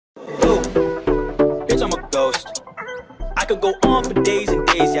could go on for days and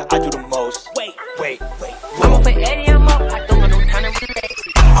days, yeah, I do the most. Wait. I'm up for Eddie, I'm up, I don't got no time to relate.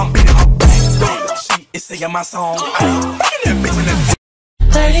 I'm beating her back, she is singing my song. That bitch in the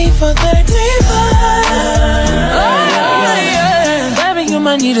 30 for 35. Baby, you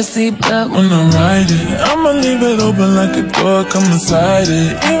might need a seatbelt when I'm riding. I'ma leave it open like a door, come inside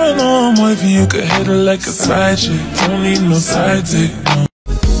it. Even though I'm wifey, you could hit it like a side chick. Don't need no side chick, no.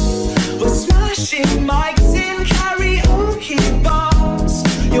 We're smashing mics in karaoke bars.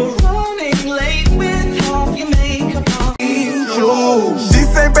 You're running late with half your makeup on. She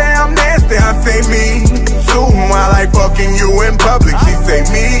say, babe, I'm nasty, I say me too. I like fucking you in public, she say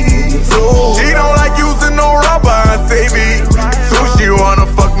me too. She don't like using no rubber, I say me too. She wanna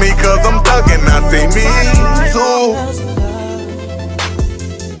fuck me cause I'm thuggin', I say me too.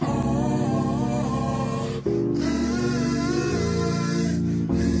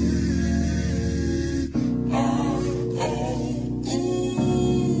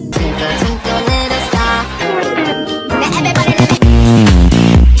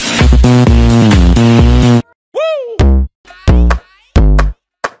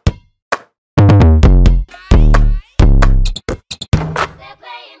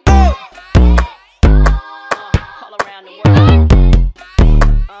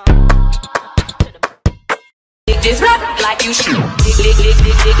 Just like you should. You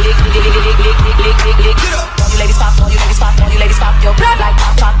ladies pop on, you ladies pop on, you ladies pop your pop like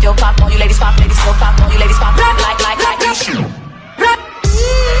pop your pop on, you ladies pop, ladies go pop on, you ladies pop like you should.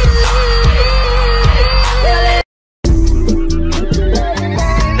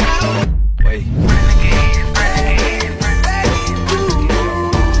 Wait.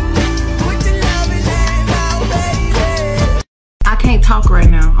 I can't talk right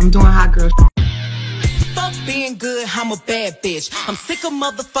now. I'm doing hot girl. Fuck being good, I'm a bad bitch. I'm sick of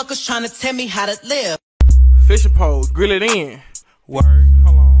motherfuckers trying to tell me how to live. Fishing pole, grill it in. Word,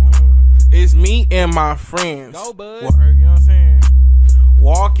 hold on. It's me and my friends. Go, bud. Word, you know what I'm saying?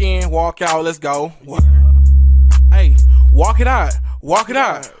 Walk in, walk out, let's go. Word. Hey, walk it out, walk it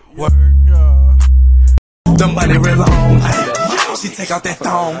out. Word, yeah. Somebody real on, she take out that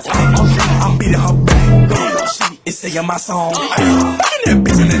thong. I'm beating her back, she is singing my song. Fucking that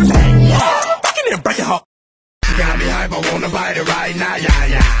bitch in the tank, fucking that breaking her. She got me hype, I wanna bite it right now,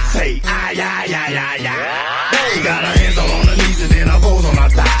 yeah. Say, yeah. She got her hands all on her knees and then her balls on her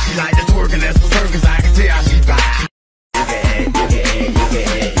thigh. She like the twerk and that's for certain cause I can tell she fly.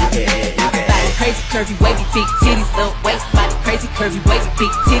 Body crazy, curvy, wavy, big titties, little waist. Body crazy, curvy, wavy,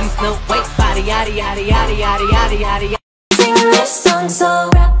 big titties, little waist. Body, yada. Sing this song, so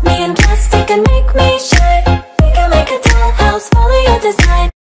wrap me in plastic and make me shine. We can make a dollhouse, follow your design.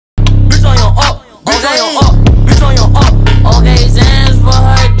 Bitch on your up, bitch on your up, bitch on your up. Okay, hands for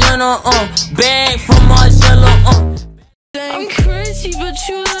her dinner, bag from Marcella, I'm crazy, but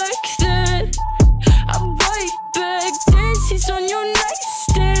you like that. I bite back, dances on your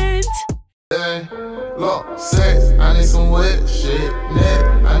nightstand. Hey, look, sex, I need some wet shit, neck,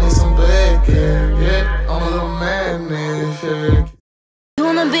 I need some bad care, yeah, I'm a little man, yeah. You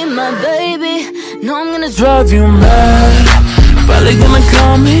wanna be my baby? No, I'm gonna drive you mad. Probably gonna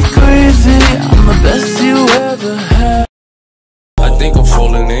call me crazy. I'm the best you ever had. I think I'm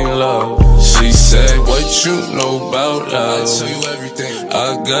falling in love. She said, what you know about love? I tell you everything.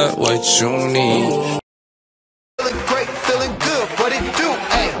 I got what you need. Feeling great, feeling good, what it do,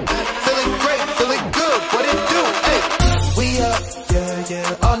 ayy? Feeling great, feeling good, what it do, ayy? We up,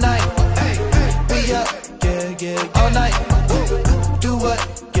 yeah, all night, ayy. We up, yeah, all night. Do what,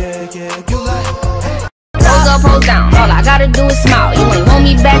 yeah, you like. pose up, pose down. All I gotta do is smile. You ain't want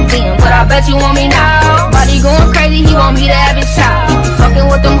me back then, but I bet you want me now. Body going crazy, he want me to have his child. Fucking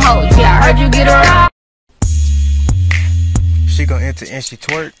with them hoes, yeah, I heard you get around. She gon' enter and she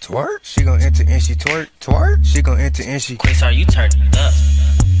twerk. She gon' enter and she twerk. She gon' enter and she. Quincy, are you turned up?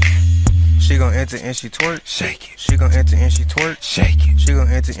 She gon' enter and she twerk. Shake it. She gon' enter and she twerk. Shake it. She gon'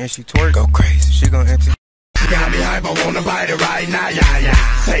 enter and she twerk. Go crazy. She gon' enter. She got me hype, I wanna bite it right now, yeah.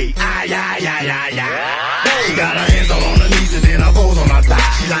 Say, yeah. She got her hands all on her knees and then her balls on her thigh.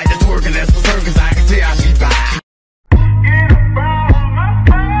 She like the twerk and that's for certain cause I can tell she fly.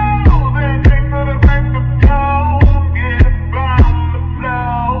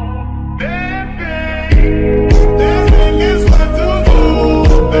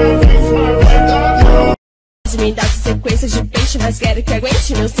 Me dá sequência de peixe, mas quero que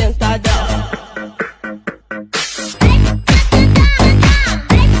aguente meu sentadão.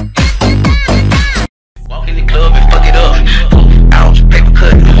 Walk in the club and fuck it up. Ouch, paper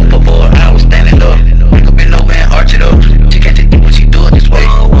cut, hope up for an hour standing up. Wake up and over and arch it up. She can't take what she doing this way.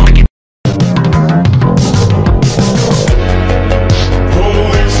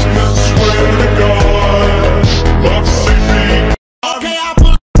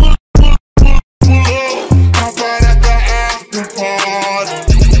 hard.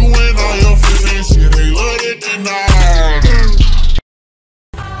 You and all your feelings, yeah, they love it tonight.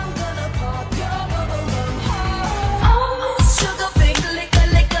 Sugar finger, lick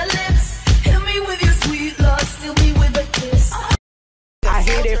her lips. Hit me with your sweet love, steal me with a kiss. I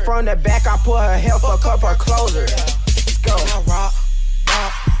hit it from the back, I put her health, fuck up her closer. Let's go. Rock,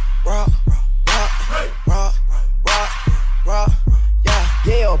 rock, rock, rock, rock, rock, rock, yeah.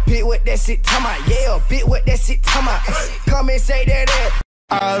 Yeah, bitch, what that shit talking about? Yeah, bitch, what that shit talking about? Come and say that.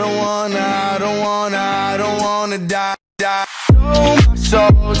 I don't wanna die.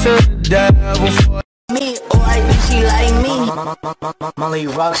 Sold my soul to the devil for Me, or I think she like me. Molly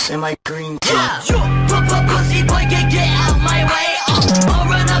rocks in my green tea. Yeah, pussy boy, get out my way. I'll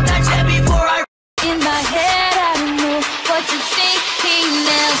run up that jet before I. In my head, I don't know what you're thinking.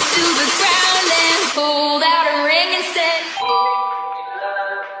 Nails to the ground and pulled out a ring and said.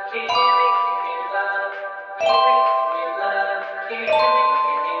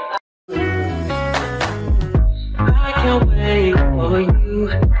 I can't wait for you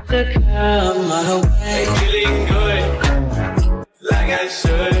to come my way. Feeling good, like I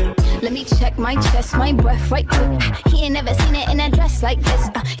should. Let me check my chest, my breath right quick. He ain't never seen it in a dress like this.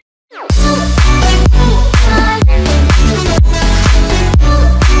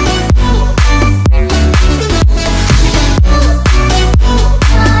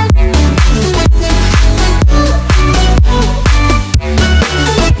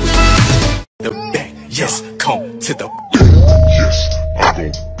 The back, yes, come to the. Yes, I'm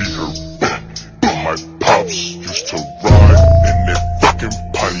gon' be her back. My pops used to ride in that fucking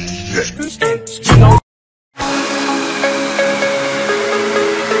Pontiac. And you know.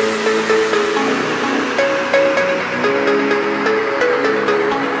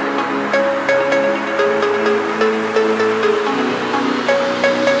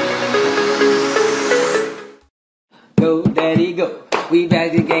 Go, daddy, go. We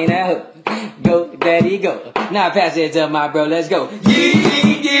back to gain that hook. Go, daddy, go. Now pass it to my bro, let's go.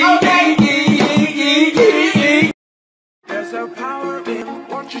 There's a power in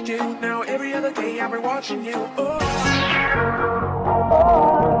what you do. Now every other day I've been watching you.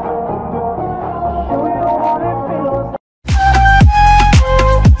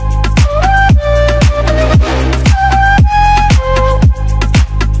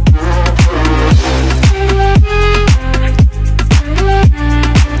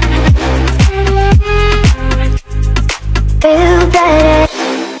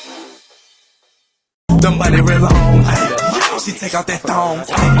 The money real long. She take out that thong.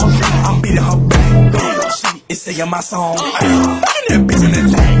 I'm beating her back. She is singing my song. Fucking that bitch in the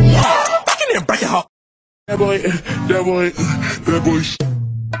tank. Fucking that breaking her. That boy.